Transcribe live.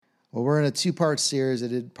Well, we're in a two-part series. I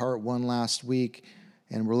did part 1 last week,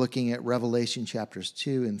 and we're looking at Revelation chapters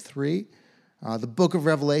 2 and 3. The book of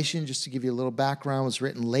Revelation, just to give you a little background, was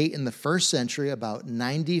written late in the first century, about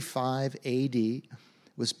 95 A.D.,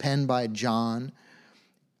 was penned by John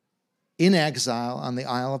in exile on the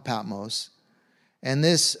Isle of Patmos. And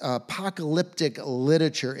this apocalyptic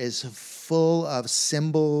literature is full of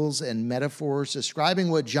symbols and metaphors describing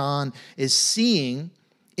what John is seeing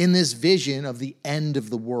in this vision of the end of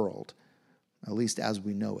the world, at least as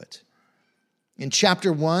we know it. In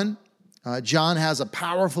chapter 1, John has a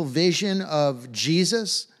powerful vision of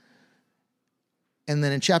Jesus. And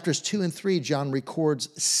then in chapters 2 and 3, John records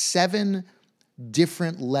 7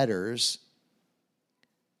 different letters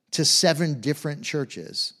to 7 different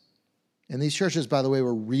churches. And these churches, by the way,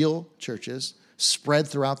 were real churches spread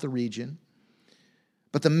throughout the region.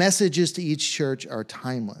 But the messages to each church are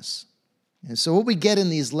timeless. And so what we get in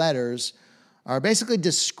these letters are basically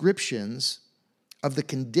descriptions of the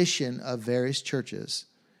condition of various churches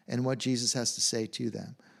and what Jesus has to say to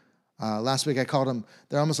them. Last week I called them,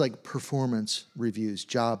 they're almost like performance reviews,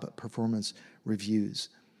 job performance reviews.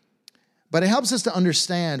 But it helps us to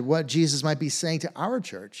understand what Jesus might be saying to our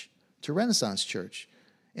church, to Renaissance Church,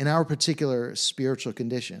 in our particular spiritual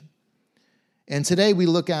condition. And today we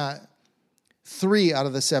look at 3 out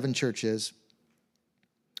of the 7 churches: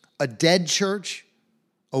 a dead church,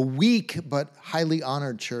 a weak but highly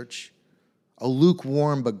honored church, a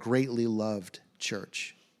lukewarm but greatly loved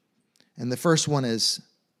church. And the first one is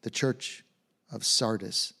the church of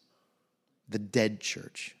Sardis, the dead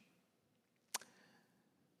church.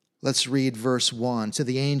 Let's read verse 1. To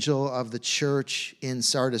the angel of the church in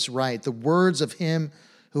Sardis write, the words of him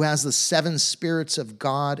who has the 7 spirits of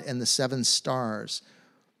God and the 7 stars.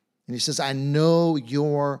 And he says, I know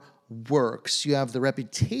your works. You have the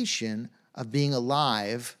reputation of being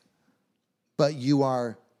alive, but you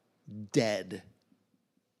are dead.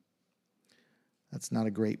 That's not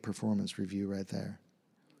a great performance review right there.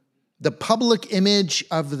 The public image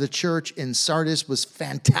of the church in Sardis was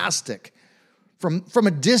fantastic. From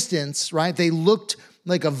a distance, right, they looked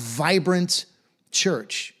like a vibrant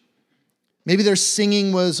church. Maybe their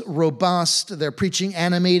singing was robust, their preaching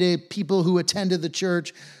animated. People who attended the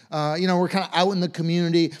church, were kind of out in the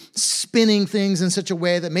community, spinning things in such a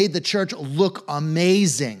way that made the church look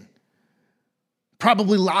amazing.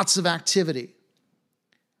 Probably lots of activity.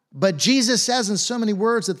 But Jesus says in so many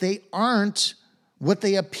words that they aren't what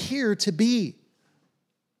they appear to be.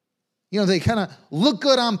 They kind of look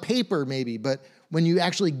good on paper maybe, but when you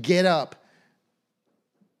actually get up,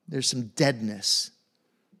 there's some deadness.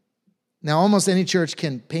 Now, almost any church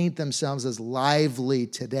can paint themselves as lively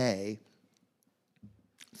today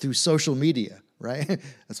through social media, right?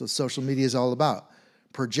 That's what social media is all about.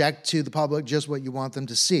 Project to the public just what you want them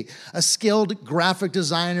to see. A skilled graphic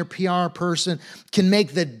designer, PR person can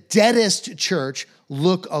make the deadest church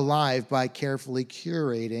look alive by carefully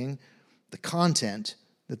curating the content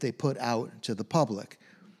that they put out to the public.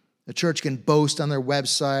 The church can boast on their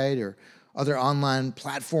website or other online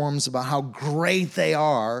platforms about how great they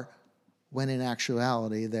are, when in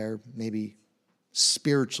actuality, they're maybe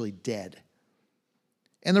spiritually dead.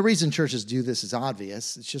 And the reason churches do this is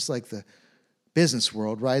obvious. It's just like the business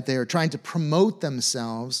world, right? They are trying to promote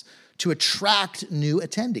themselves to attract new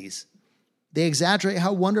attendees. They exaggerate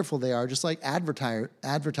how wonderful they are, just like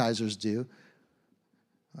advertisers do.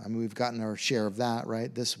 I mean, we've gotten our share of that,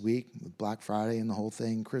 right, this week with Black Friday and the whole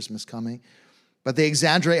thing, Christmas coming. But they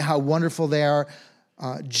exaggerate how wonderful they are,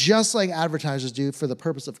 just like advertisers do, for the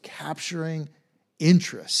purpose of capturing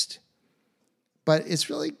interest. But it's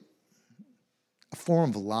really a form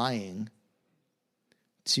of lying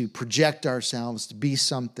to project ourselves to be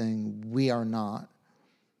something we are not.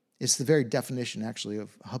 It's the very definition, actually, of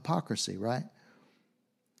hypocrisy, right?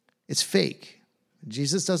 It's fake.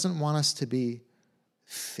 Jesus doesn't want us to be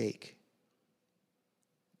fake.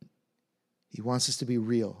 He wants us to be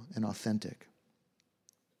real and authentic.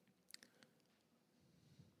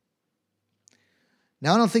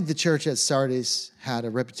 Now, I don't think the church at Sardis had a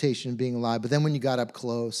reputation of being alive, but then when you got up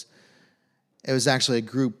close, it was actually a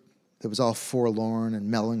group that was all forlorn and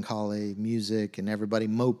melancholy music and everybody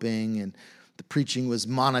moping, and the preaching was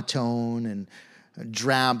monotone and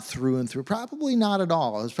drab through and through. Probably not at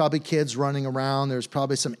all. There's probably kids running around. There's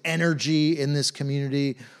probably some energy in this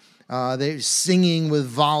community. They're singing with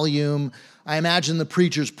volume. I imagine the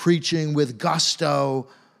preachers preaching with gusto.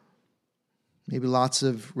 Maybe lots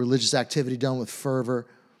of religious activity done with fervor.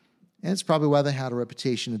 And it's probably why they had a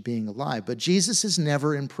reputation of being alive. But Jesus is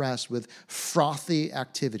never impressed with frothy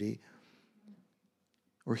activity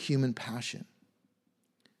or human passion.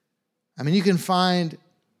 I mean, you can find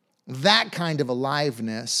that kind of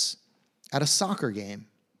aliveness at a soccer game,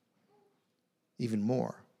 even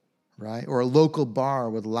more, right? Or a local bar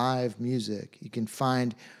with live music. You can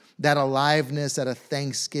find that aliveness at a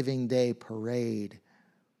Thanksgiving Day parade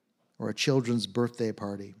or a children's birthday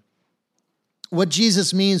party. What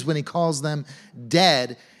Jesus means when he calls them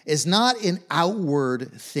dead is not an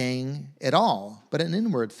outward thing at all, but an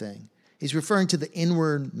inward thing. He's referring to the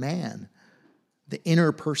inward man, the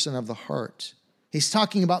inner person of the heart. He's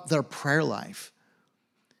talking about their prayer life,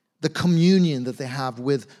 the communion that they have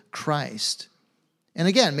with Christ. And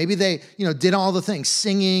again, maybe they, did all the things,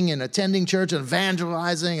 singing and attending church and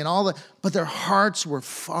evangelizing and all that, but their hearts were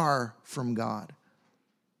far from God.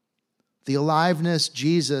 The aliveness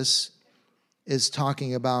Jesus is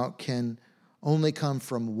talking about can only come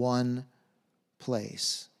from one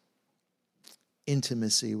place: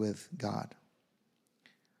 intimacy with God.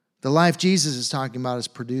 The life Jesus is talking about is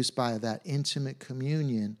produced by that intimate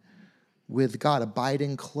communion with God,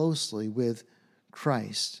 abiding closely with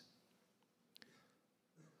Christ.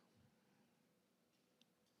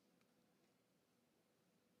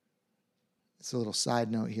 It's a little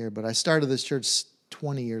side note here, but I started this church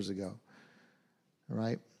 20 years ago,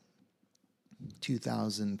 right?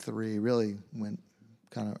 2003, really went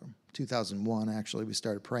kind of 2001, actually, we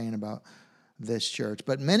started praying about this church.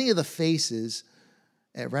 But many of the faces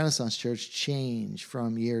at Renaissance Church change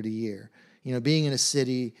from year to year. Being in a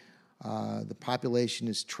city, the population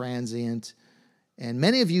is transient, and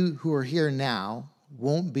many of you who are here now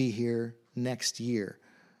won't be here next year.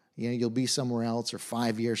 You'll be somewhere else, or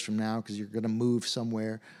 5 years from now, because you're going to move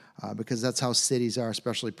somewhere, because that's how cities are,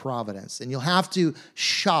 especially Providence. And you'll have to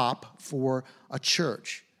shop for a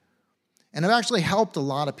church. And I've actually helped a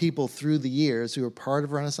lot of people through the years who are part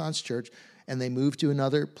of Renaissance Church, and they move to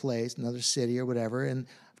another place, another city or whatever, and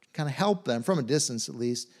kind of help them, from a distance at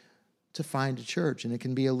least, to find a church. And it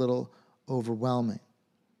can be a little overwhelming.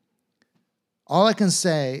 All I can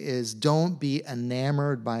say is don't be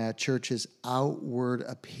enamored by a church's outward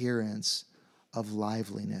appearance of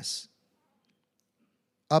liveliness.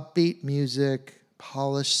 Upbeat music,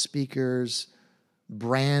 polished speakers,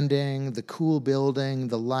 branding, the cool building,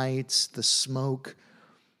 the lights, the smoke,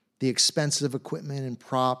 the expensive equipment and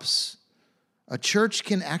props. A church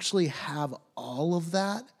can actually have all of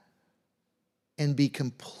that and be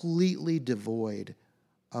completely devoid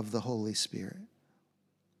of the Holy Spirit.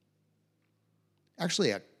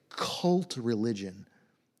 Actually, a cult religion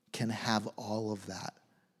can have all of that,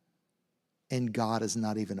 and God is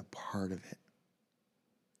not even a part of it.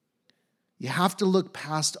 You have to look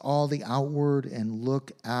past all the outward and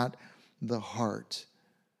look at the heart.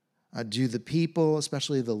 Do the people,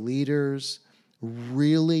 especially the leaders,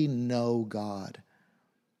 really know God?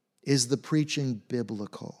 Is the preaching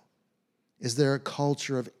biblical? Is there a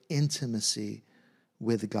culture of intimacy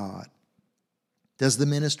with God? Does the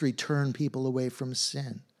ministry turn people away from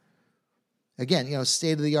sin? Again,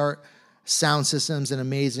 state-of-the-art sound systems and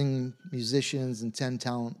amazing musicians and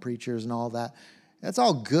 10-talent preachers and all that. That's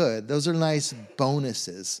all good. Those are nice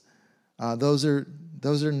bonuses. Those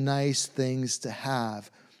are nice things to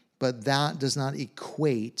have. But that does not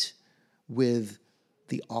equate with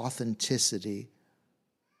the authenticity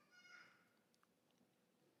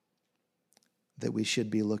that we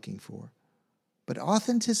should be looking for. But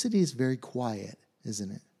authenticity is very quiet,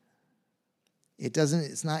 isn't it?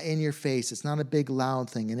 It's not in your face. It's not a big loud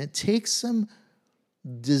thing. And it takes some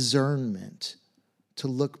discernment to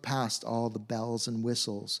look past all the bells and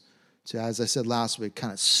whistles to, as I said last week,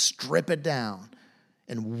 kind of strip it down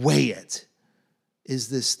and weigh it. Is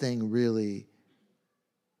this thing really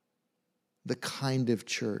the kind of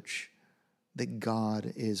church that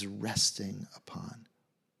God is resting upon?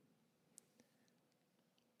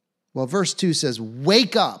 Well, verse 2 says,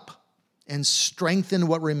 "Wake up and strengthen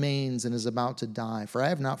what remains and is about to die, for I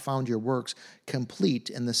have not found your works complete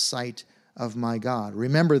in the sight of my God.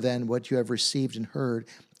 Remember then what you have received and heard,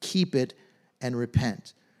 keep it and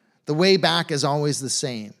repent." The way back is always the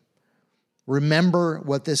same. Remember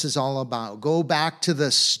what this is all about. Go back to the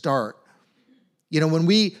start. When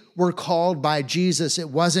we were called by Jesus, it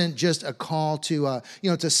wasn't just a call to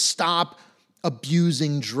stop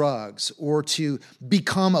abusing drugs or to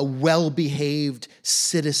become a well-behaved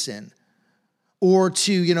citizen or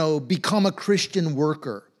to, become a Christian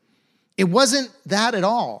worker. It wasn't that at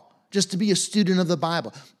all, just to be a student of the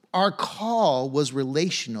Bible. Our call was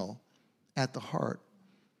relational at the heart.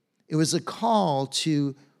 It was a call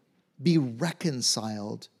to be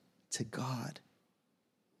reconciled to God,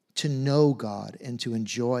 to know God and to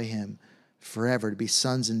enjoy Him forever, to be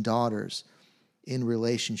sons and daughters in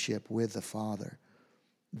relationship with the Father.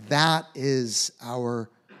 That is our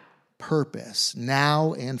purpose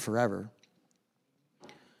now and forever.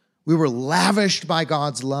 We were lavished by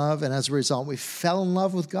God's love, and as a result, we fell in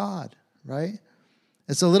love with God, right?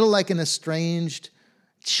 It's a little like an estranged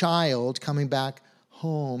child coming back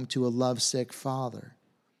home to a lovesick father.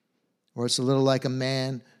 Or it's a little like a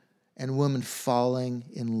man and woman falling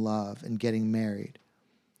in love and getting married.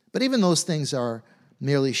 But even those things are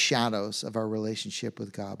merely shadows of our relationship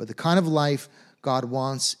with God. But the kind of life God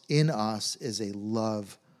wants in us is a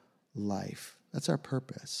love life. That's our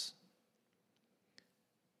purpose.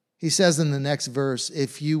 He says in the next verse,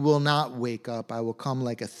 if you will not wake up, I will come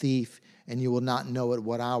like a thief, and you will not know at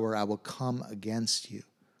what hour I will come against you.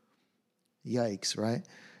 Yikes, right?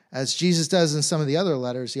 As Jesus does in some of the other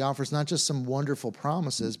letters, he offers not just some wonderful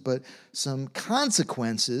promises, but some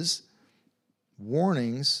consequences,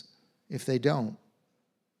 warnings, if they don't.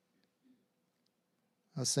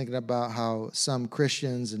 I was thinking about how some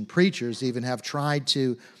Christians and preachers even have tried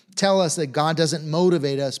to tell us that God doesn't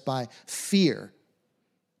motivate us by fear,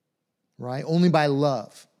 right? Only by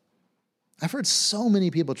love. I've heard so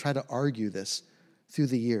many people try to argue this through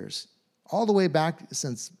the years, all the way back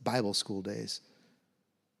since Bible school days.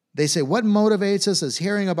 They say what motivates us is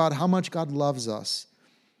hearing about how much God loves us,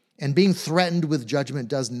 and being threatened with judgment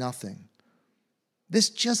does nothing. This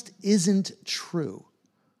just isn't true.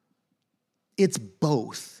 It's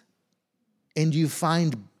both. And you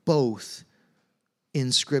find both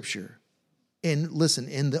in Scripture. In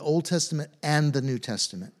the Old Testament and the New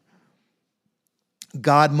Testament.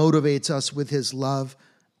 God motivates us with his love,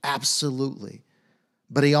 absolutely.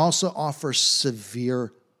 But he also offers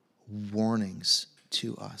severe warnings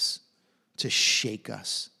to us, to shake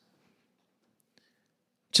us.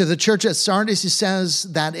 To the church at Sardis, he says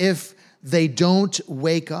that if they don't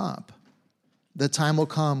wake up, the time will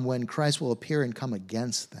come when Christ will appear and come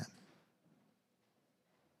against them.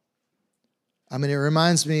 I mean, it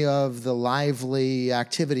reminds me of the lively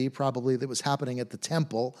activity probably that was happening at the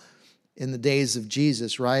temple in the days of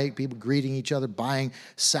Jesus, right? People greeting each other, buying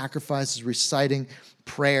sacrifices, reciting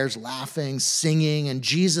prayers, laughing, singing, and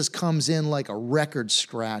Jesus comes in like a record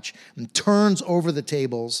scratch and turns over the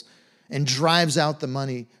tables and drives out the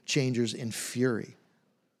money changers in fury.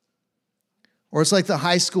 Or it's like the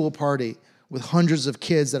high school party with hundreds of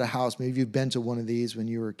kids at a house. Maybe you've been to one of these when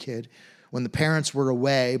you were a kid, when the parents were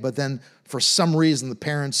away, but then for some reason the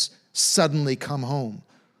parents suddenly come home.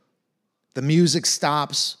 The music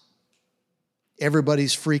stops.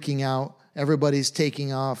 Everybody's freaking out. Everybody's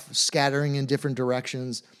taking off, scattering in different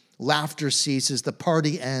directions. Laughter ceases. The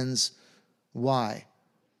party ends. Why?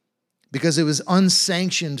 Because it was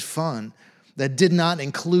unsanctioned fun that did not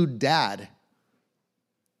include dad.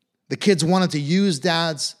 The kids wanted to use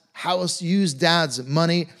dad's house, use dad's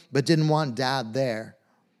money, but didn't want dad there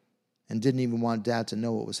and didn't even want dad to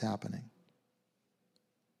know what was happening.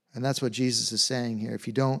 And that's what Jesus is saying here. If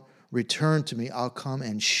you don't return to me, I'll come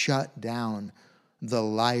and shut down the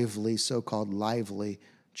lively, so-called lively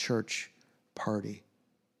church party.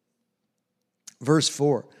 Verse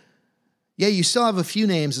 4. Yeah, you still have a few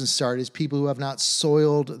names in Sardis, people who have not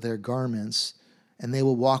soiled their garments, and they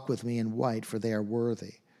will walk with me in white, for they are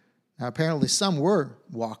worthy. Now, apparently some were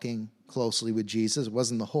walking closely with Jesus. It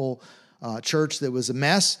wasn't the whole church that was a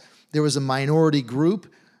mess. There was a minority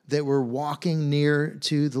group that were walking near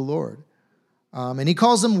to the Lord. And he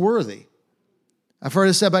calls them worthy. I've heard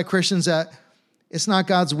it said by Christians that it's not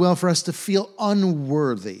God's will for us to feel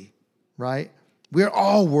unworthy, right? We're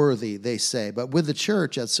all worthy, they say. But with the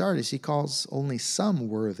church at Sardis, he calls only some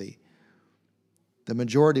worthy. The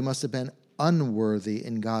majority must have been unworthy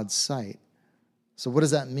in God's sight. So what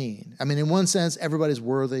does that mean? I mean, in one sense, everybody's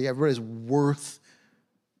worthy. Everybody's worth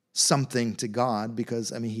something to God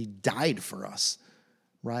because, I mean, he died for us,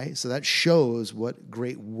 right? So that shows what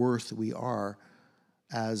great worth we are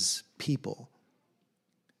as people.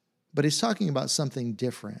 But he's talking about something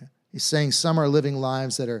different. He's saying some are living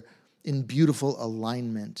lives that are in beautiful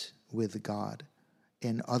alignment with God,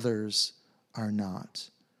 and others are not.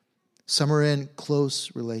 Some are in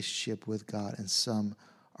close relationship with God, and some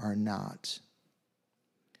are not.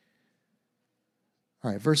 All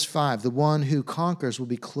right, verse 5, the one who conquers will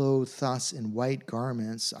be clothed thus in white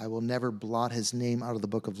garments. I will never blot his name out of the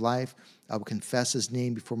book of life. I will confess his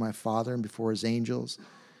name before my Father and before his angels.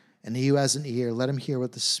 And he who has an ear, let him hear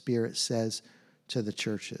what the Spirit says to the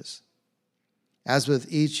churches. As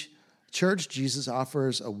with each church, Jesus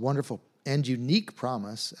offers a wonderful and unique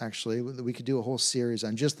promise, actually. We could do a whole series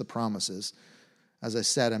on just the promises. As I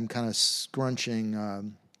said, I'm kind of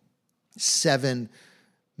scrunching 7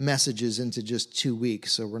 messages into just 2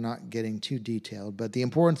 weeks, so we're not getting too detailed. But the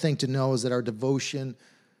important thing to know is that our devotion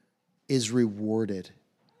is rewarded.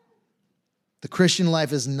 The Christian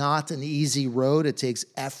life is not an easy road. It takes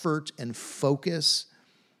effort and focus.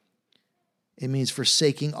 It means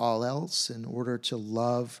forsaking all else in order to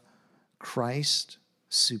love Christ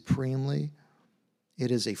supremely.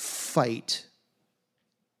 It is a fight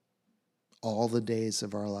all the days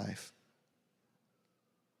of our life.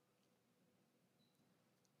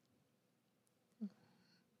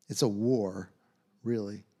 It's a war,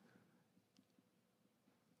 really.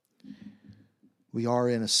 We are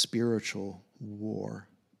in a spiritual war.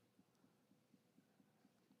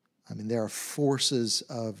 I mean, there are forces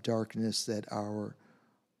of darkness that our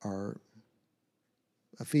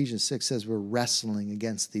Ephesians 6 says we're wrestling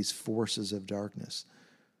against these forces of darkness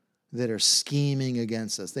that are scheming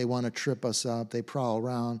against us. They want to trip us up. They prowl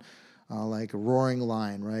around like a roaring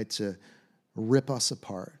lion, right, to rip us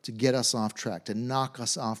apart, to get us off track, to knock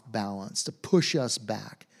us off balance, to push us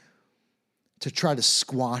back, to try to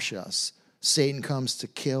squash us. Satan comes to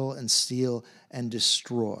kill and steal and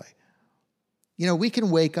destroy. You know, we can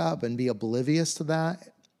wake up and be oblivious to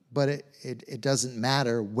that, but it doesn't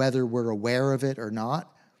matter whether we're aware of it or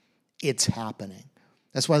not. It's happening.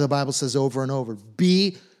 That's why the Bible says over and over,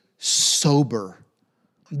 be sober,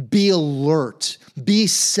 be alert, be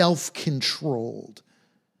self-controlled,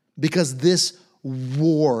 because this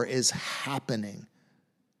war is happening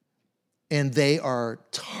and they are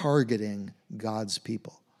targeting God's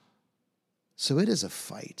people. So it is a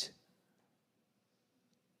fight.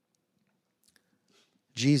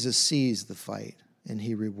 Jesus sees the fight and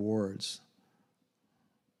he rewards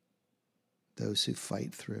those who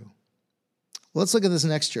fight through. Well, let's look at this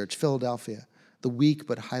next church, Philadelphia, the weak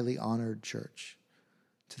but highly honored church.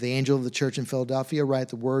 To the angel of the church in Philadelphia, write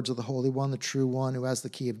the words of the Holy One, the true one, who has the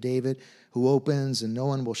key of David, who opens and no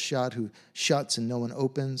one will shut, who shuts and no one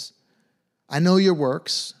opens. I know your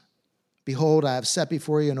works. Behold, I have set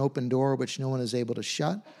before you an open door which no one is able to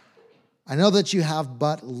shut. I know that you have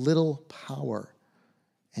but little power,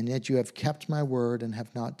 and yet you have kept my word and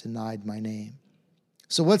have not denied my name.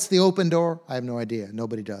 So what's the open door? I have no idea.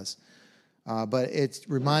 Nobody does. But it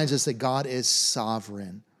reminds us that God is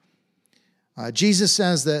sovereign. Jesus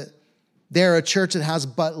says that they're a church that has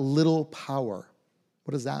but little power.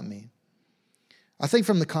 What does that mean? I think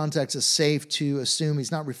from the context, it's safe to assume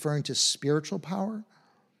he's not referring to spiritual power,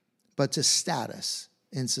 but to status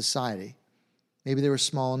in society. Maybe they were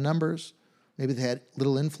small in numbers. Maybe they had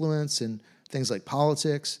little influence in things like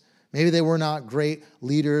politics. Maybe they were not great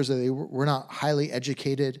leaders, or they were not highly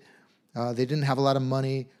educated. They didn't have a lot of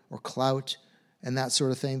money or clout and that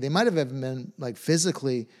sort of thing. They might have been like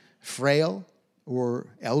physically frail or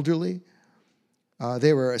elderly.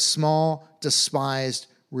 They were a small, despised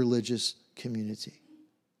religious community.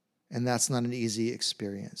 And that's not an easy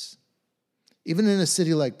experience. Even in a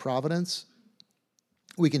city like Providence,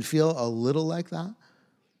 we can feel a little like that,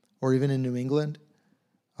 or even in New England,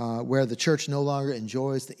 where the church no longer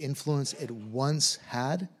enjoys the influence it once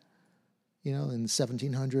had, you know, in the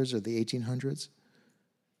 1700s or the 1800s.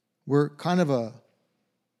 We're kind of a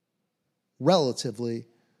relatively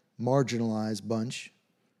marginalized bunch.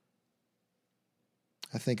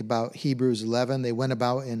 I think about Hebrews 11. They went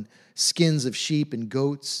about in skins of sheep and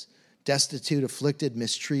goats, destitute, afflicted,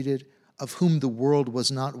 mistreated, of whom the world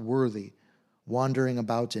was not worthy, wandering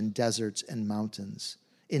about in deserts and mountains,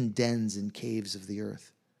 in dens and caves of the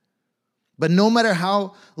earth. But no matter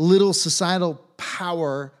how little societal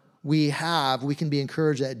power we have, we can be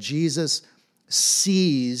encouraged that Jesus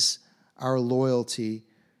sees our loyalty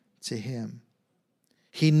to him.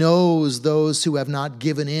 He knows those who have not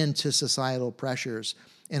given in to societal pressures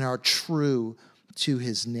and are true to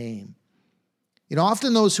his name. You know,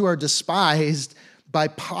 often those who are despised by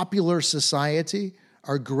popular society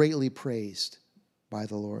are greatly praised by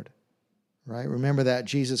the Lord, right? Remember that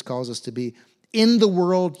Jesus calls us to be in the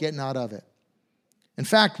world, yet not of it. In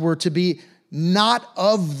fact, we're to be not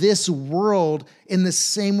of this world in the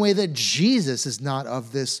same way that Jesus is not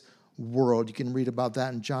of this world. You can read about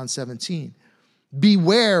that in John 17.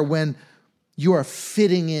 Beware when you are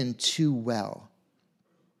fitting in too well.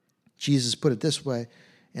 Jesus put it this way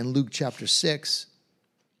in Luke chapter 6.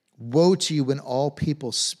 Woe to you when all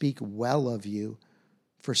people speak well of you,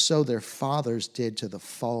 for so their fathers did to the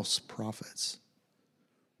false prophets.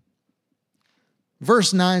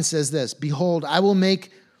 Verse 9 says this, behold, I will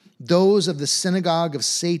make those of the synagogue of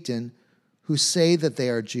Satan who say that they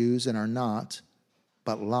are Jews and are not,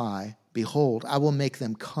 but lie. Behold, I will make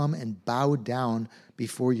them come and bow down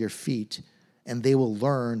before your feet, and they will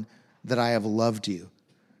learn that I have loved you.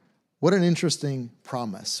 What an interesting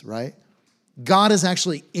promise, right? God is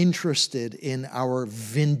actually interested in our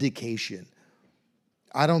vindication.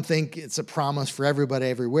 I don't think it's a promise for everybody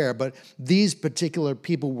everywhere, but these particular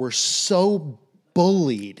people were so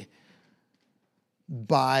bullied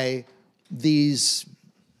by these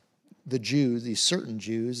the Jews, these certain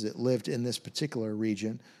Jews that lived in this particular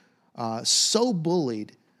region, so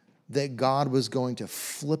bullied that God was going to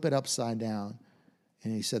flip it upside down.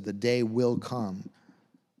 And he said, the day will come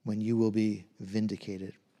when you will be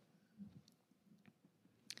vindicated.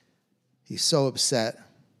 He's so upset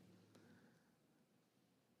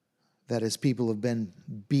that his people have been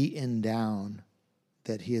beaten down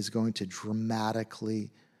that he is going to dramatically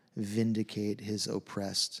vindicate his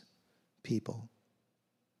oppressed people.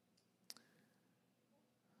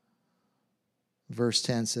 Verse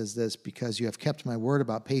 10 says this, because you have kept my word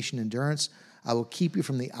about patient endurance, I will keep you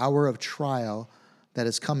from the hour of trial that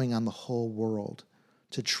is coming on the whole world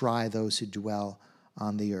to try those who dwell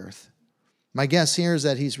on the earth. My guess here is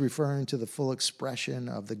that he's referring to the full expression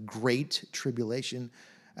of the great tribulation,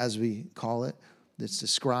 as we call it, that's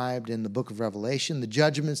described in the book of Revelation. The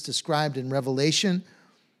judgments described in Revelation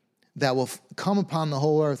that will come upon the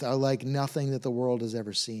whole earth are like nothing that the world has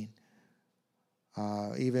ever seen.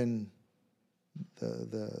 Even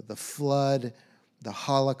the flood, the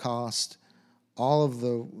Holocaust, all of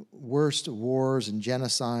the worst wars and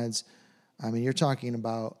genocides. I mean, you're talking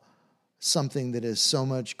about something that is so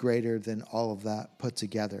much greater than all of that put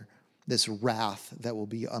together. This wrath that will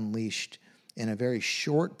be unleashed in a very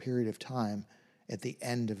short period of time at the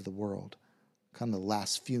end of the world, kind of the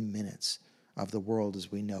last few minutes of the world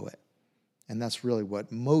as we know it. And that's really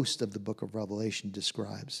what most of the book of Revelation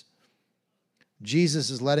describes. Jesus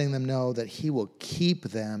is letting them know that he will keep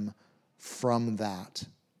them from that.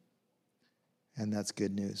 And that's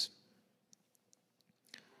good news.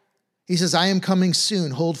 He says, I am coming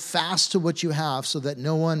soon. Hold fast to what you have so that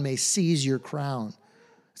no one may seize your crown.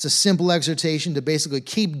 It's a simple exhortation to basically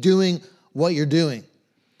keep doing what you're doing.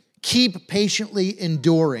 Keep patiently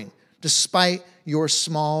enduring despite your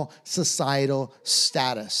small societal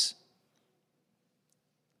status.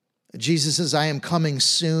 Jesus says, I am coming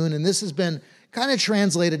soon. And this has been kind of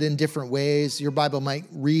translated in different ways. Your Bible might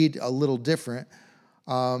read a little different.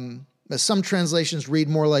 But some translations read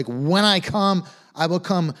more like, when I come, I will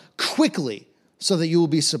come quickly so that you will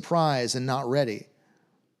be surprised and not ready.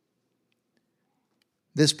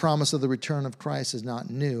 This promise of the return of Christ is not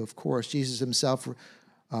new. Of course, Jesus himself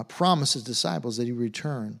promised his disciples that he would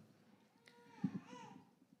return,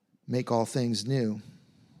 make all things new.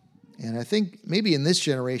 And I think maybe in this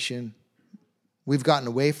generation, we've gotten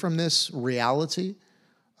away from this reality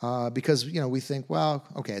because, we think, well,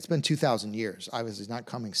 okay, it's been 2,000 years. Obviously, it's not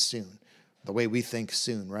coming soon, the way we think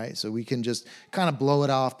soon, right? So we can just kind of blow it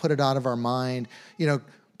off, put it out of our mind,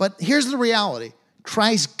 But here's the reality.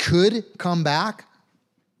 Christ could come back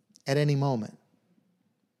at any moment,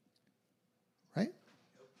 right?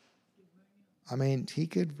 I mean, he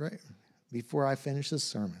could, right, before I finish this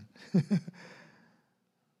sermon.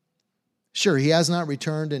 Sure, he has not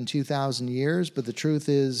returned in 2,000 years, but the truth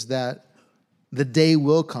is that the day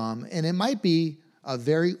will come, and it might be a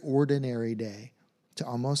very ordinary day to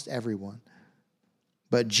almost everyone.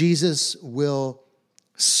 But Jesus will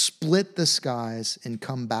split the skies and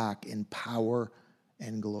come back in power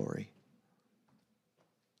and glory.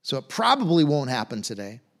 So it probably won't happen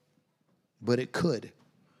today, but it could.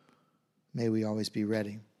 May we always be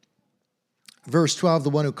ready. Verse 12, the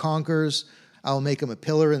one who conquers, I will make him a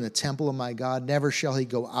pillar in the temple of my God. Never shall he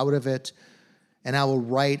go out of it. And I will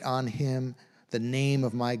write on him the name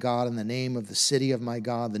of my God and the name of the city of my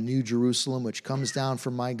God, the new Jerusalem, which comes down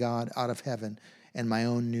from my God out of heaven, and my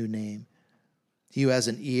own new name. He who has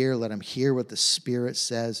an ear, let him hear what the Spirit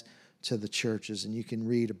says to the churches. And you can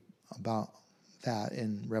read about that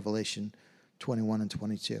in Revelation 21 and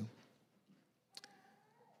 22.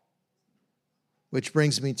 Which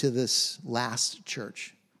brings me to this last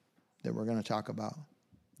church that we're going to talk about,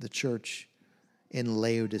 the church in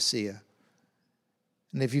Laodicea.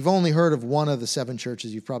 And if you've only heard of one of the 7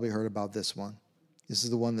 churches, you've probably heard about this one. This is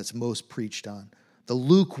the one that's most preached on. The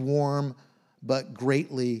lukewarm but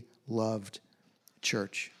greatly loved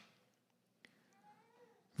church.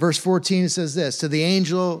 Verse 14 says this, to the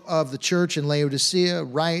angel of the church in Laodicea,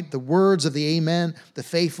 write the words of the Amen, the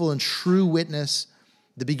faithful and true witness,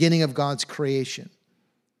 the beginning of God's creation.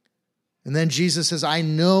 And then Jesus says, I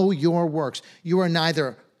know your works. You are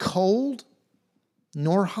neither cold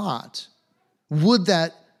nor hot. Would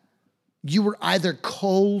that you were either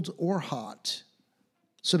cold or hot.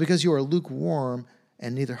 So because you are lukewarm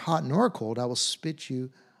and neither hot nor cold, I will spit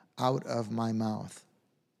you out of my mouth.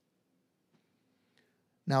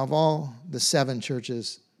 Now, of all the 7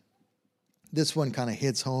 churches, this one kind of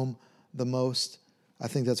hits home the most. I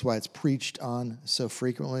think that's why it's preached on so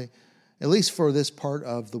frequently, at least for this part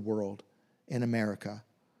of the world in America.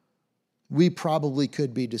 We probably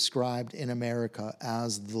could be described in America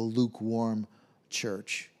as the lukewarm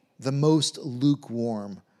church. the most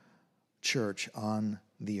lukewarm church on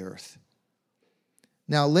the earth.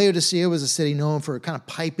 Now, Laodicea was a city known for kind of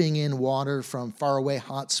piping in water from faraway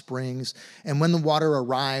hot springs. And when the water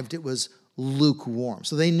arrived, it was lukewarm.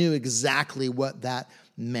 So they knew exactly what that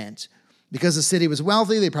meant. Because the city was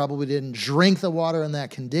wealthy, they probably didn't drink the water in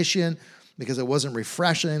that condition because it wasn't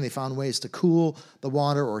refreshing. They found ways to cool the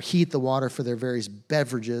water or heat the water for their various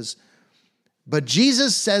beverages. But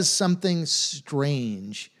Jesus says something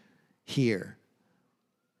strange here.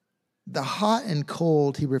 The hot and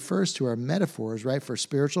cold he refers to are metaphors, right, for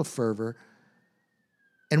spiritual fervor.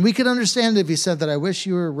 And we could understand if he said that, I wish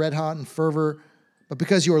you were red hot and fervor, but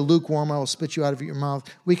because you are lukewarm, I will spit you out of your mouth.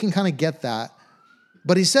 We can kind of get that.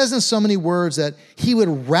 But he says in so many words that he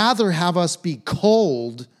would rather have us be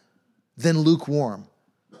cold than lukewarm.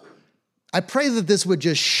 I pray that this would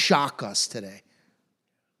just shock us today,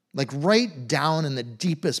 like right down in the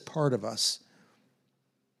deepest part of us.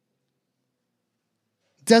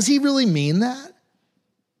 Does he really mean that?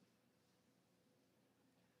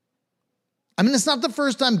 I mean, it's not the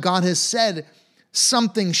first time God has said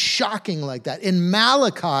something shocking like that. In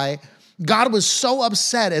Malachi, God was so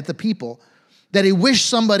upset at the people that he wished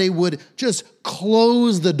somebody would just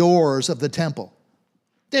close the doors of the temple.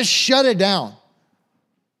 Just shut it down.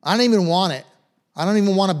 I don't even want it. I don't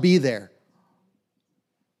even want to be there.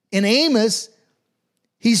 In Amos,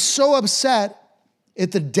 he's so upset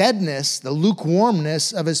at the deadness, the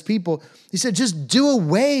lukewarmness of his people. He said, just do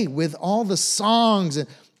away with all the songs and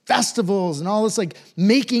festivals and all this like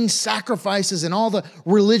making sacrifices and all the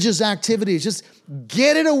religious activities. Just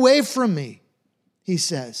get it away from me, he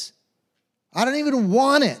says. I don't even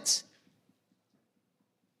want it.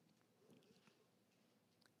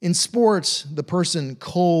 In sports, the person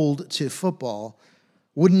cold to football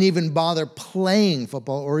wouldn't even bother playing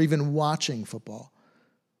football or even watching football,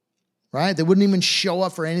 right? They wouldn't even show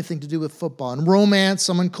up for anything to do with football. In romance,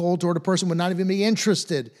 someone cold toward a person would not even be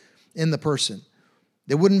interested in the person.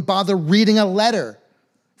 They wouldn't bother reading a letter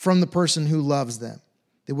from the person who loves them.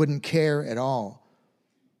 They wouldn't care at all.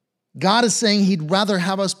 God is saying he'd rather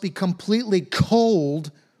have us be completely cold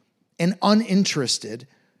and uninterested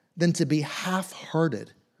than to be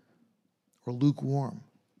half-hearted or lukewarm.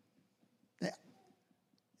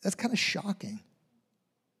 That's kind of shocking.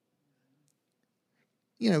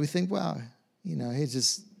 You know, we think, well, you know,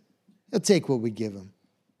 he'll take what we give him.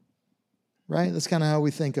 Right? That's kind of how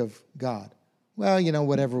we think of God. Well, you know,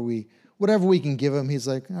 whatever we can give him, he's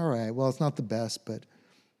like, all right, well, it's not the best, but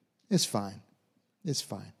it's fine. It's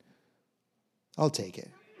fine. I'll take it.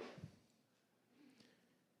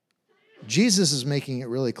 Jesus is making it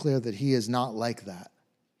really clear that he is not like that.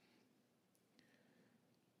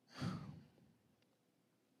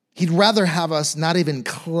 He'd rather have us not even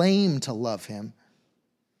claim to love him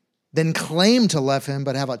than claim to love him,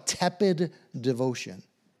 but have a tepid devotion.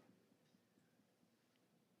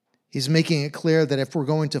 He's making it clear that if we're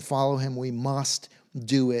going to follow him, we must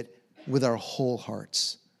do it with our whole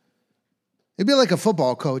hearts. It'd be like a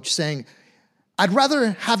football coach saying, I'd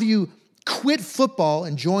rather have you quit football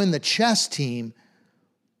and join the chess team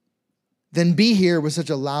than be here with such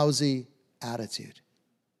a lousy attitude.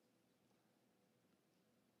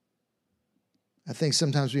 I think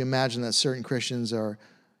sometimes we imagine that certain Christians are,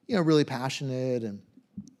 you know, really passionate and,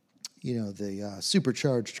 you know, the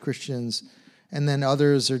supercharged Christians, and then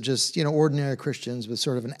others are just, you know, ordinary Christians with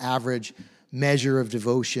sort of an average measure of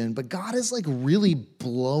devotion. But God is like really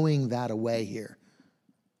blowing that away here.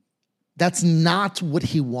 That's not what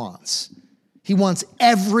he wants. He wants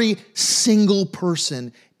every single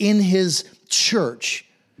person in his church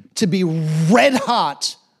to be red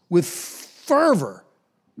hot with fervor.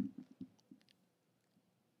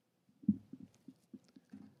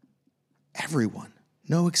 Everyone,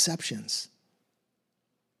 no exceptions.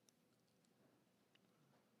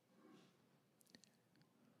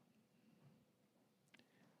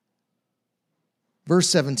 Verse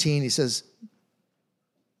 17, he says,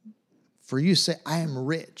 for you say, I am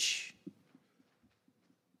rich.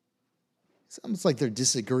 It's almost like they're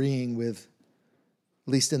disagreeing with,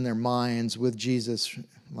 at least in their minds, with Jesus.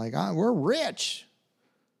 Like, we're rich.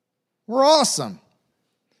 We're awesome.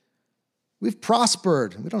 We've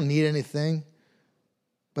prospered. We don't need anything.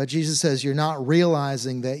 But Jesus says, you're not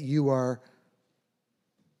realizing that you are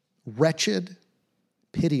wretched,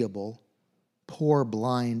 pitiable, poor,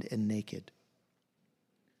 blind, and naked.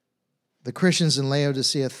 The Christians in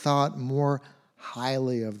Laodicea thought more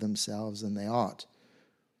highly of themselves than they ought.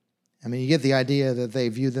 I mean, you get the idea that they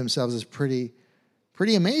view themselves as pretty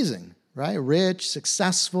amazing, right? Rich,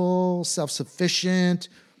 successful, self-sufficient.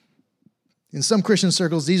 In some Christian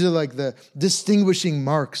circles, these are like the distinguishing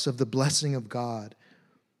marks of the blessing of God.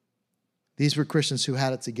 These were Christians who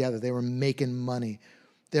had it together. They were making money.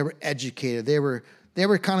 They were educated. They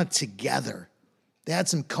were kind of together. They had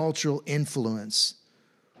some cultural influence.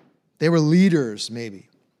 They were leaders, maybe.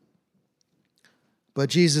 But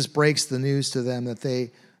Jesus breaks the news to them that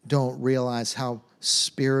they don't realize how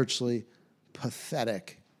spiritually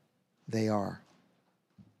pathetic they are.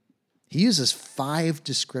 He uses 5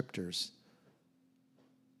 descriptors.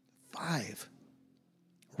 5.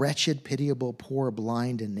 Wretched, pitiable, poor,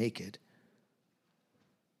 blind, and naked.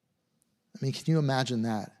 I mean, can you imagine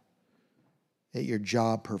that at your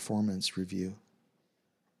job performance review?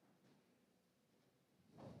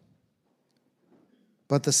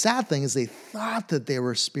 But the sad thing is they thought that they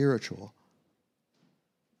were spiritual,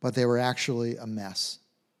 but they were actually a mess.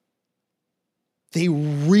 They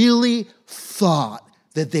really thought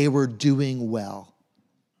that they were doing well.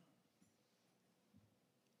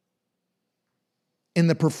 And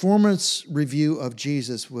the performance review of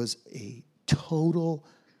Jesus was a total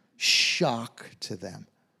shock to them.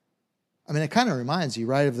 I mean, it kind of reminds you,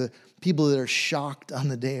 right, of the people that are shocked on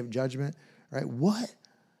the day of judgment, right? What?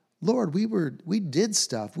 Lord, we did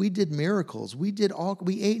stuff. We did miracles. We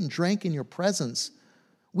ate and drank in your presence.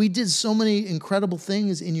 We did so many incredible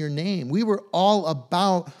things in your name. We were all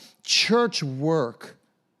about church work.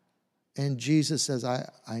 And Jesus says, I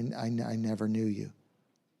never knew you.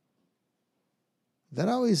 That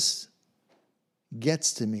always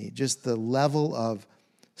gets to me, just the level of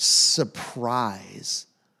surprise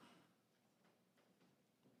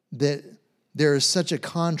that there is such a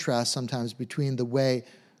contrast sometimes between the way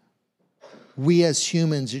we as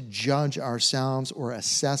humans judge ourselves or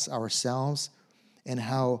assess ourselves and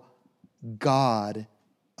how God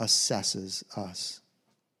assesses us.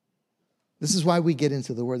 This is why we get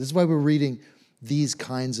into the Word. This is why we're reading these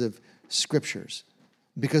kinds of scriptures,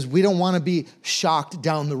 because we don't want to be shocked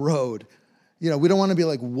down the road. We don't want to be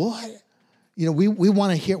like, what? We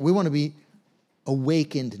want to be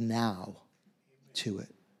awakened now to it.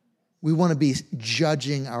 We want to be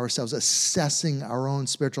judging ourselves, assessing our own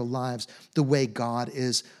spiritual lives the way God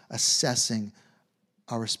is assessing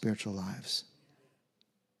our spiritual lives.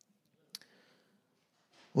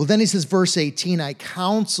 Well, then he says, verse 18, I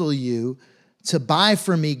counsel you to buy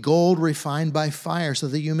from me gold refined by fire so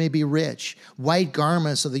that you may be rich, white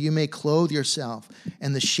garments so that you may clothe yourself,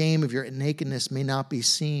 and the shame of your nakedness may not be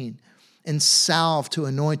seen, and salve to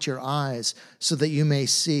anoint your eyes so that you may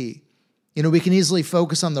see. We can easily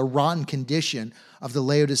focus on the rotten condition of the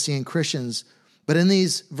Laodicean Christians, but in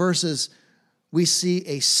these verses, we see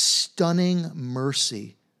a stunning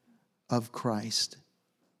mercy of Christ.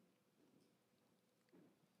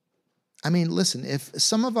 I mean, listen, if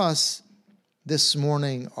some of us this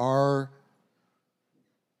morning are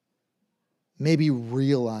maybe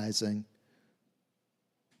realizing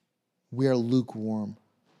we are lukewarm,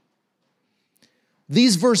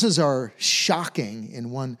 these verses are shocking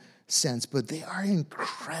in one sense, but they are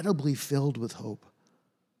incredibly filled with hope.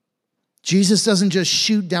 Jesus doesn't just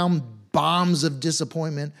shoot down bombs of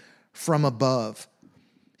disappointment from above.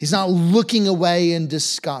 He's not looking away in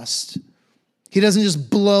disgust. He doesn't just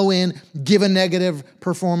blow in, give a negative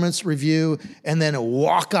performance review, and then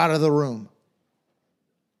walk out of the room.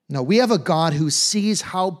 No, we have a God who sees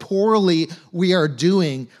how poorly we are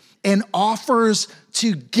doing and offers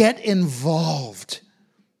to get involved,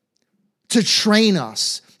 to train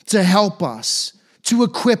us, to help us, to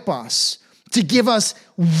equip us, to give us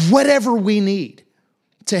whatever we need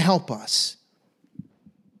to help us.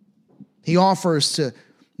 He offers to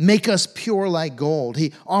make us pure like gold.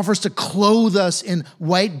 He offers to clothe us in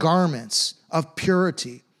white garments of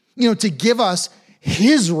purity, to give us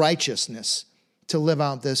his righteousness to live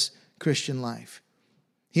out this Christian life.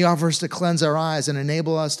 He offers to cleanse our eyes and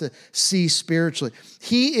enable us to see spiritually.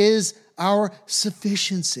 He is our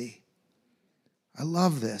sufficiency. I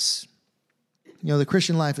love this. The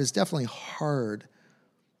Christian life is definitely hard,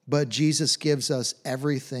 but Jesus gives us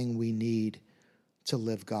everything we need to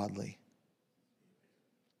live godly.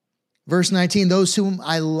 Verse 19, those whom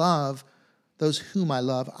I love,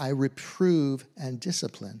 I reprove and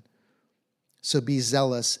discipline. So be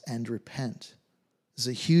zealous and repent. This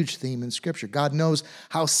is a huge theme in Scripture. God knows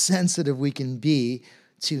how sensitive we can be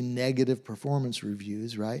to negative performance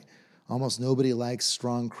reviews, right? Almost nobody likes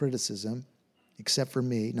strong criticism, except for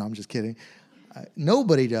me. No, I'm just kidding.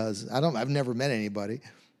 Nobody does. I've never met anybody,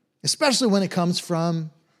 especially when it comes from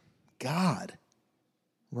God,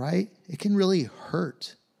 right? It can really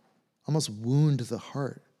hurt, almost wound the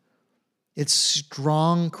heart. It's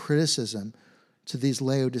strong criticism to these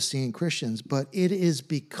Laodicean Christians, but it is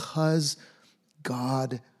because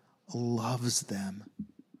God loves them.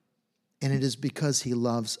 And it is because he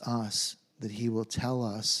loves us that he will tell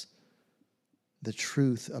us the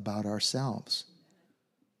truth about ourselves.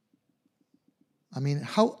 I mean,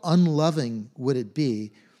 how unloving would it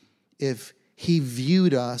be if he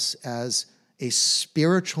viewed us as a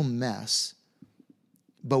spiritual mess,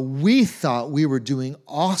 but we thought we were doing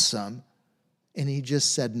awesome, and he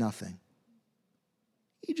just said nothing?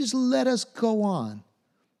 He just let us go on,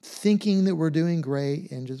 thinking that we're doing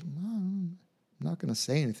great, and just, I'm not going to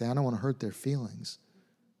say anything. I don't want to hurt their feelings.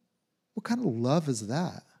 What kind of love is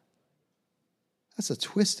that? That's a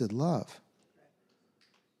twisted love.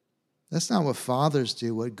 That's not what fathers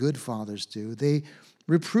do, what good fathers do. They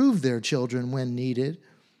reprove their children when needed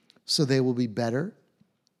so they will be better.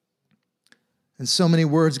 And so many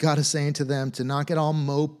words God is saying to them to not get all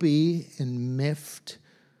mopey and miffed,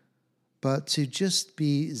 but to just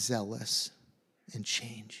be zealous and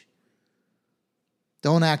change.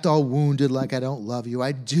 Don't act all wounded like I don't love you.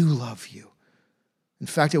 I do love you. In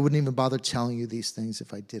fact, I wouldn't even bother telling you these things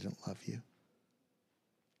if I didn't love you.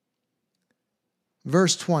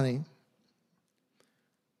 Verse 20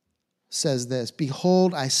 says this,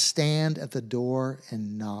 "Behold, I stand at the door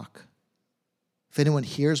and knock. If anyone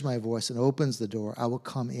hears my voice and opens the door, I will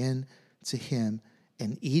come in to him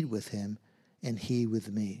and eat with him and he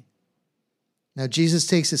with me." Now, Jesus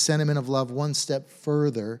takes his sentiment of love one step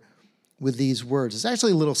further with these words. It's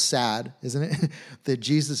actually a little sad, isn't it, that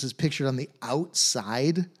Jesus is pictured on the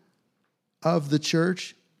outside of the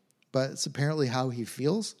church, but it's apparently how he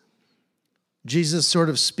feels. Jesus sort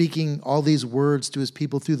of speaking all these words to his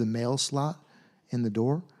people through the mail slot in the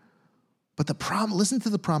door. But listen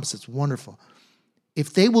to the promise. It's wonderful.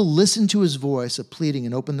 If they will listen to his voice of pleading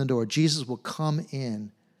and open the door, Jesus will come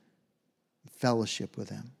in, fellowship with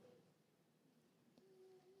them.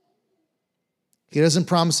 He doesn't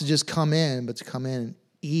promise to just come in, but to come in and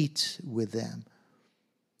eat with them.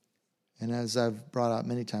 And as I've brought out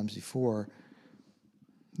many times before,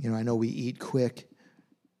 I know we eat quick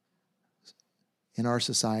in our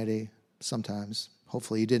society sometimes.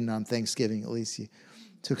 Hopefully you didn't on Thanksgiving. At least you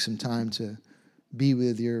took some time to be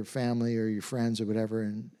with your family or your friends or whatever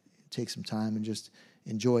and take some time and just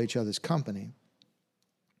enjoy each other's company.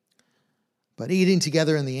 But eating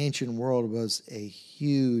together in the ancient world was a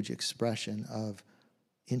huge expression of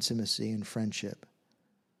intimacy and friendship.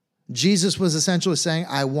 Jesus was essentially saying,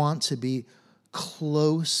 I want to be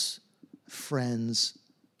close friends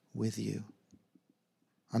with you.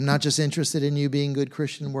 I'm not just interested in you being good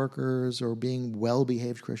Christian workers or being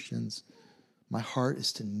well-behaved Christians. My heart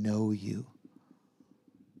is to know you.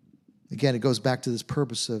 Again, it goes back to this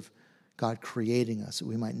purpose of God creating us, that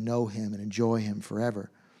we might know him and enjoy him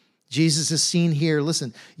forever. Jesus is seen here,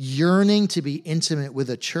 listen, yearning to be intimate with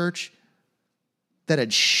a church that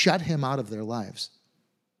had shut him out of their lives.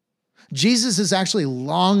 Jesus is actually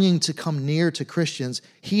longing to come near to Christians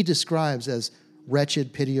he describes as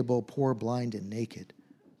wretched, pitiable, poor, blind, and naked.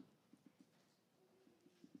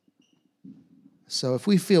 So if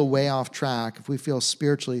we feel way off track, if we feel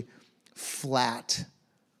spiritually flat,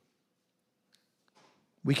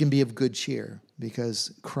 we can be of good cheer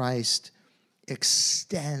because Christ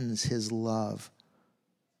extends his love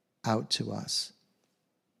out to us.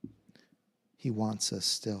 He wants us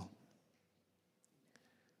still.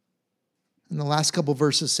 And the last couple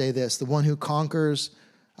verses say this, the one who conquers,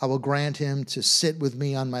 I will grant him to sit with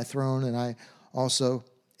me on my throne, and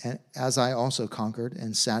as I also conquered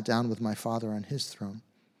and sat down with my Father on his throne.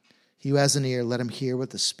 He who has an ear, let him hear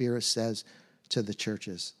what the Spirit says to the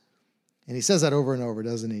churches. And he says that over and over,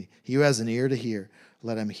 doesn't he? He who has an ear to hear,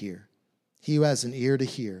 let him hear. He who has an ear to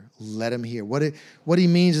hear, let him hear. What he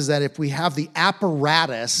means is that if we have the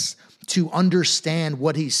apparatus to understand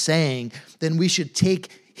what he's saying, then we should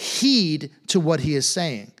take heed to what he is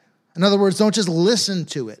saying. In other words, don't just listen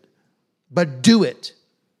to it, but do it.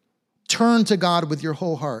 Turn to God with your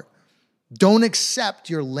whole heart. Don't accept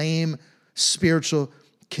your lame spiritual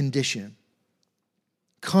condition.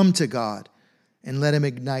 Come to God and let him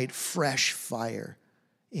ignite fresh fire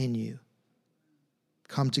in you.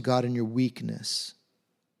 Come to God in your weakness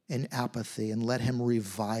and apathy and let him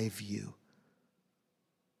revive you.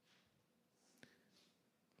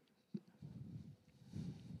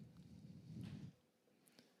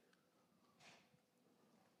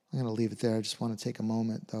 I'm going to leave it there. I just want to take a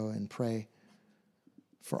moment, though, and pray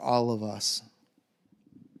for all of us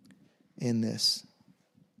in this.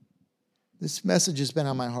 This message has been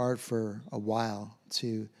on my heart for a while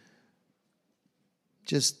to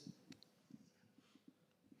just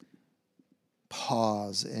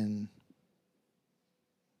pause and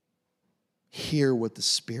hear what the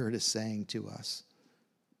Spirit is saying to us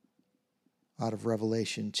out of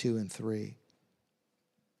Revelation 2 and 3.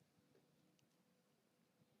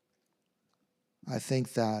 I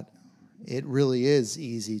think that it really is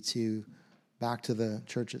easy to, back to the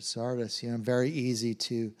church at Sardis, very easy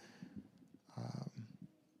to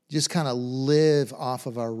just kind of live off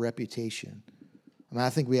of our reputation. I mean, I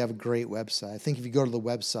think we have a great website. I think if you go to the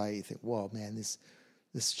website, you think, whoa, man,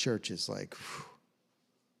 this church is like,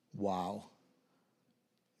 wow.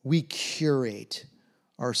 We curate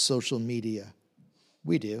our social media.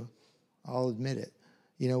 We do. I'll admit it.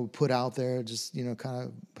 We put out there, just, kind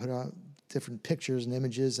of put out different pictures and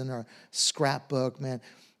images in our scrapbook, man.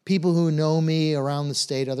 People who know me around the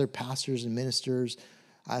state, other pastors and ministers,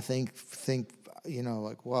 I think,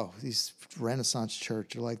 like, whoa, these Renaissance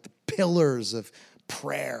Church are like the pillars of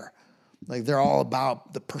prayer. Like, they're all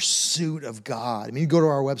about the pursuit of God. I mean, you go to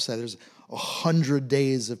our website, there's 100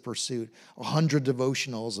 days of pursuit, 100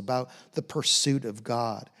 devotionals about the pursuit of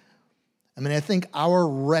God. I mean, I think our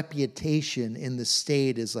reputation in the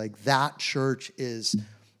state is like, that church is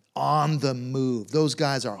on the move. Those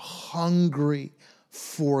guys are hungry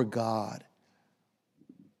for God.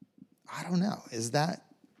 I don't know.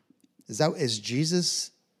 Is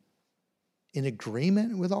Jesus in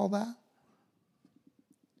agreement with all that?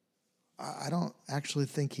 I don't actually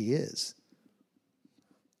think he is.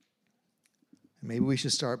 Maybe we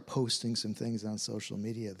should start posting some things on social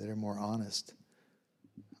media that are more honest.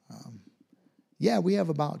 We have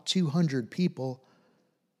about 200 people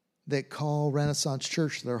that call Renaissance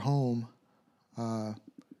Church their home,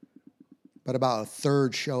 but about a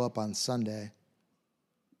third show up on Sunday,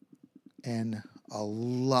 and a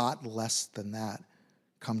lot less than that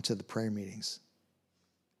come to the prayer meetings.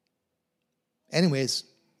 Anyways,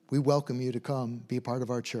 we welcome you to come be a part of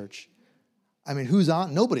our church. I mean,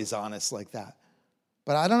 nobody's honest like that.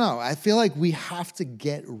 But I don't know. I feel like we have to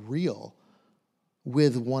get real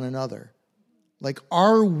with one another. Like,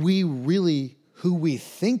 are we really who we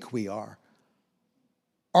think we are?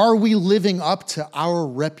 Are we living up to our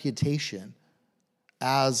reputation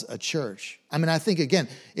as a church? I mean, I think, again,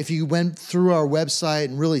 if you went through our website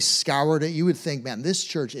and really scoured it, you would think, man, this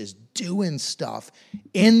church is doing stuff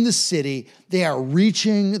in the city. They are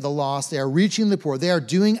reaching the lost. They are reaching the poor. They are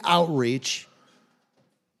doing outreach.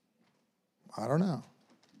 I don't know.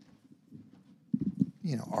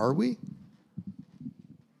 Are we?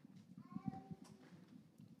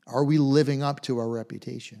 Are we living up to our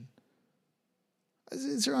reputation?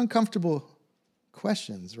 These are uncomfortable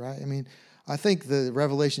questions, right? I mean, I think the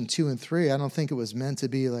Revelation 2 and 3, I don't think it was meant to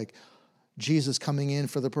be like Jesus coming in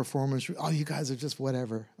for the performance. Oh, you guys are just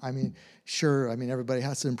whatever. I mean, sure. I mean, everybody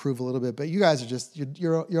has to improve a little bit, but you guys are just,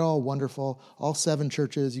 you're all wonderful. All 7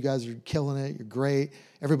 churches, you guys are killing it. You're great.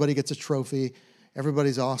 Everybody gets a trophy.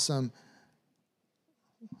 Everybody's awesome.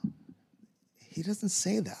 He doesn't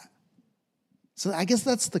say that. So I guess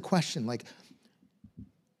that's the question. Like,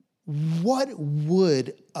 what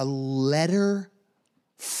would a letter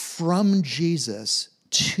from Jesus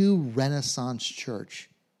to Renaissance Church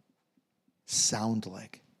sound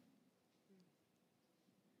like?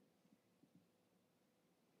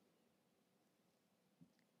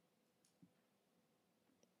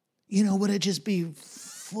 Would it just be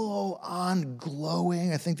full on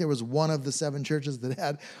glowing? I think there was one of the 7 churches that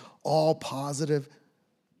had all positive.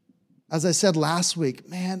 As I said last week,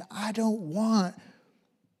 man, I don't want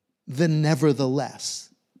the nevertheless.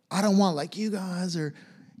 I don't want like, you guys are,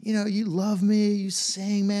 you love me, you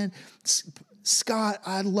sing, man. Scott,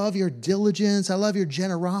 I love your diligence. I love your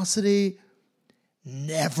generosity.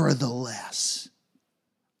 Nevertheless,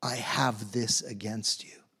 I have this against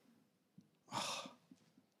you. Oh.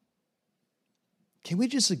 Can we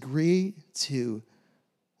just agree to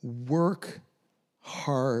work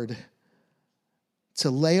hard to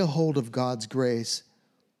lay a hold of God's grace,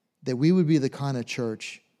 that we would be the kind of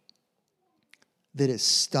church that is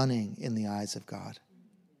stunning in the eyes of God?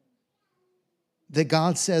 That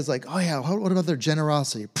God says like, oh yeah, what about their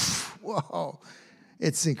generosity? Whoa,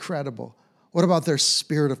 it's incredible. What about their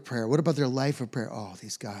spirit of prayer? What about their life of prayer? Oh,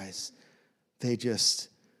 these guys,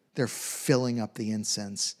 they're filling up the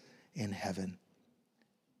incense in heaven.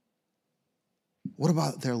 What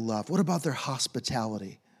about their love? What about their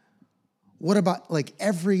hospitality? What about like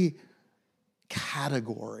every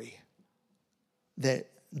category that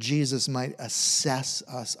Jesus might assess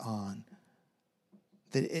us on,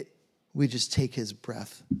 that we just take his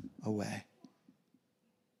breath away?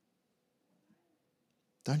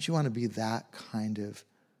 Don't you want to be that kind of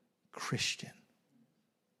Christian,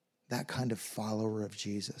 that kind of follower of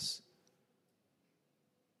Jesus?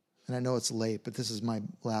 And I know it's late, but this is my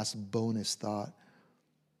last bonus thought.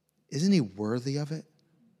 Isn't he worthy of it?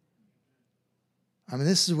 I mean,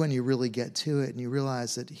 this is when you really get to it and you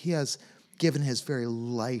realize that he has given his very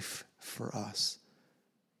life for us.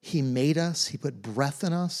 He made us. He put breath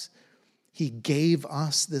in us. He gave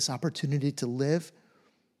us this opportunity to live.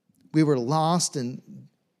 We were lost in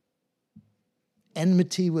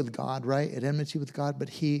enmity with God, right? At enmity with God, but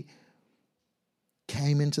he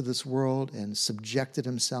came into this world and subjected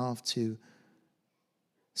himself to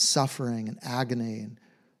suffering and agony, and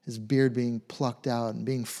his beard being plucked out and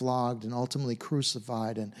being flogged and ultimately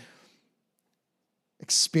crucified and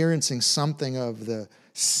experiencing something of the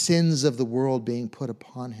sins of the world being put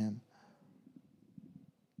upon him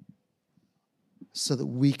so that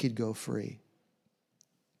we could go free.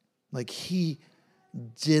 Like he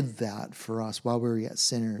did that for us while we were yet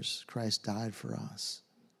sinners. Christ died for us.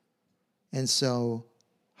 And so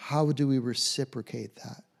how do we reciprocate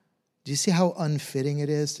that? Do you see how unfitting it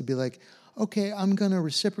is to be like, okay, I'm going to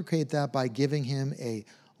reciprocate that by giving him a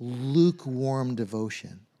lukewarm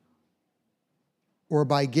devotion, or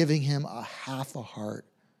by giving him a half a heart,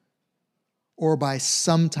 or by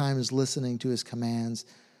sometimes listening to his commands,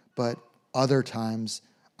 but other times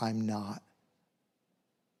I'm not.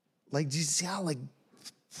 Like, do you see how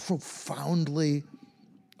profoundly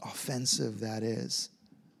offensive that is?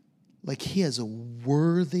 Like, he is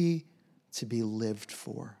worthy to be lived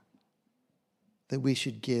for, that we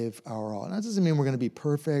should give our all. And that doesn't mean we're going to be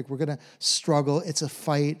perfect. We're going to struggle. It's a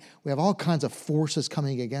fight. We have all kinds of forces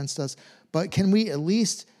coming against us. But can we at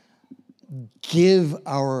least give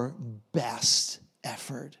our best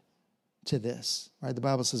effort to this? Right? The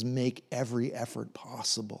Bible says, make every effort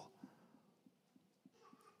possible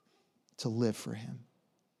to live for him.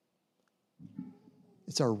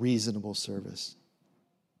 It's our reasonable service,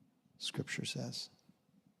 Scripture says.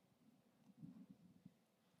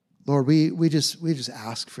 Lord, we just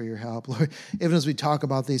ask for your help. Lord, even as we talk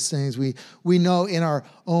about these things, we know in our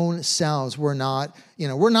own selves we're not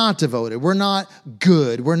devoted. We're not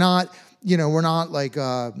good. We're not like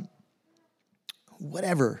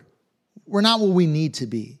whatever. We're not what we need to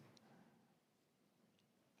be.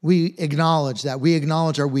 We acknowledge that. We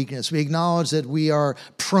acknowledge our weakness. We acknowledge that we are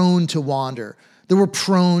prone to wander, that we're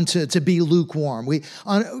prone to be lukewarm. We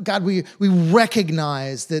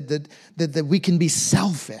recognize that we can be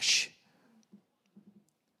selfish,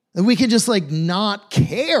 that we can just not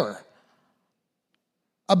care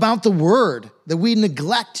about the word, that we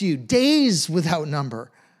neglect you days without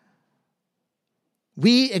number.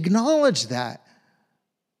 We acknowledge that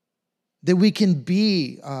we can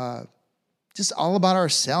be just all about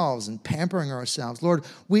ourselves and pampering ourselves. Lord,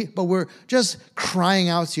 but we're just crying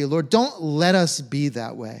out to you, Lord, don't let us be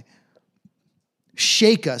that way.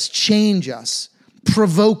 Shake us, change us,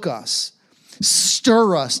 provoke us,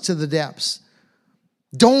 stir us to the depths.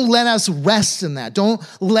 Don't let us rest in that. Don't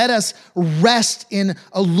let us rest in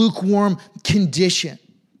a lukewarm condition.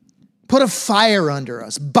 Put a fire under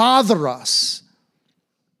us, bother us.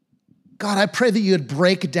 God, I pray that you would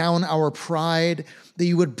break down our pride, that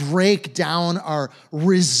you would break down our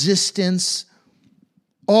resistance,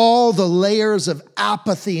 all the layers of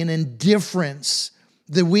apathy and indifference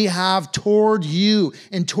that we have toward you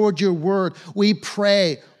and toward your word. We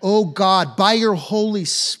pray, oh God, by your Holy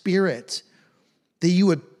Spirit, that you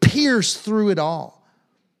would pierce through it all,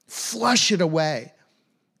 flush it away,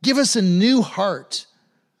 give us a new heart,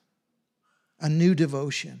 a new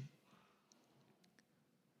devotion.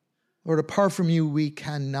 Lord, apart from you, we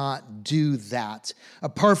cannot do that.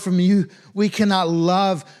 Apart from you, we cannot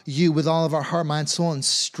love you with all of our heart, mind, soul, and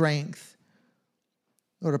strength.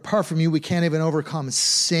 Lord, apart from you, we can't even overcome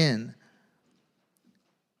sin.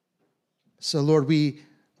 So, Lord, we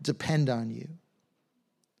depend on you.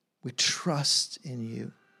 We trust in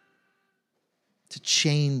you to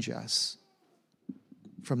change us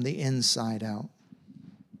from the inside out.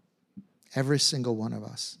 Every single one of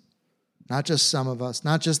us. Not just some of us,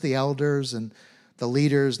 not just the elders and the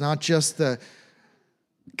leaders, not just the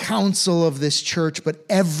council of this church, but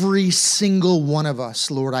every single one of us,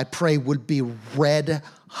 Lord, I pray would be red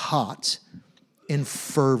hot in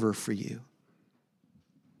fervor for you.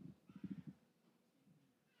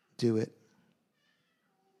 Do it.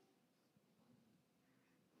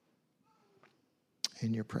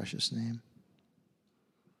 In your precious name.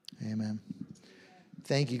 Amen.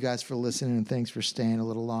 Thank you guys for listening, and thanks for staying a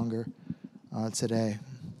little longer today.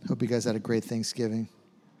 Hope you guys had a great Thanksgiving.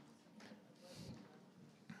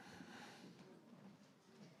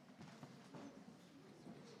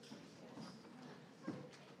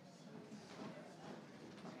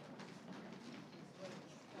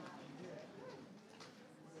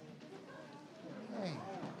 Hey,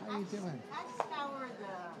 how you doing? I scour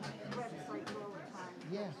the website all the time.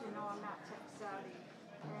 Yeah. Because, I'm not tech savvy.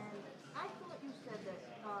 And I thought you said that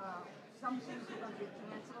some things were going to be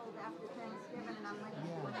canceled after Thanksgiving. And I'm like,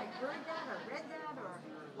 Yeah. what, I heard that or read that or...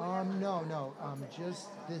 No. Just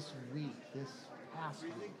this week, this past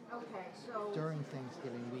week, Okay, so during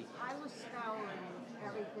Thanksgiving week. I was scouring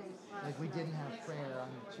everything last Like we night. didn't have prayer on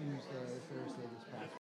Tuesday or Thursday this past